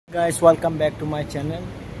Guys, welcome back to my channel.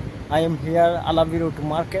 I am here Alavi Road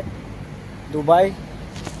Market, Dubai.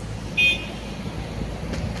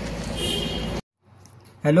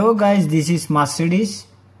 Hello guys, this is Mercedes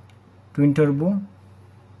twin turbo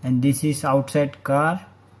and this is outside car,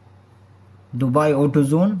 Dubai Auto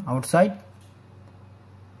Zone outside.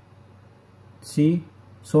 See,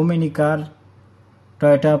 so many cars: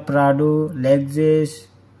 Toyota Prado, Lexus,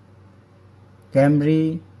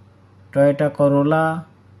 Camry, Toyota Corolla,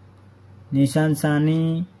 Nissan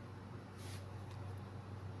Sunny,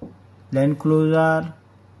 Land Cruiser,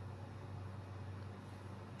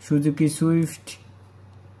 Suzuki Swift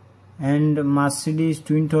and Mercedes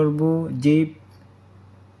twin turbo, Jeep.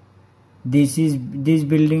 This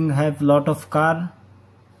building have lot of car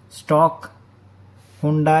stock.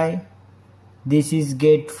 Hyundai. This is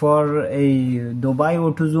gate for a Dubai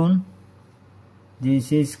Auto Zone.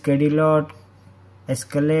 This is Cadillac,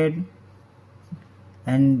 Escalade,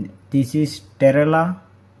 and this is Terrella.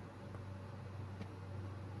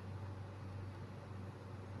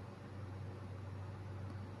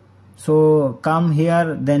 So come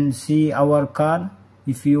here, then see our car.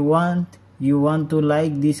 If you want to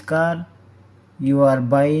like this car, you are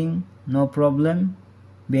buying, no problem,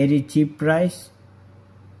 very cheap price.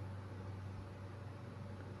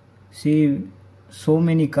 See, so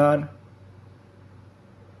many car.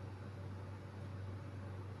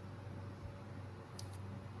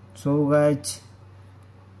 So guys,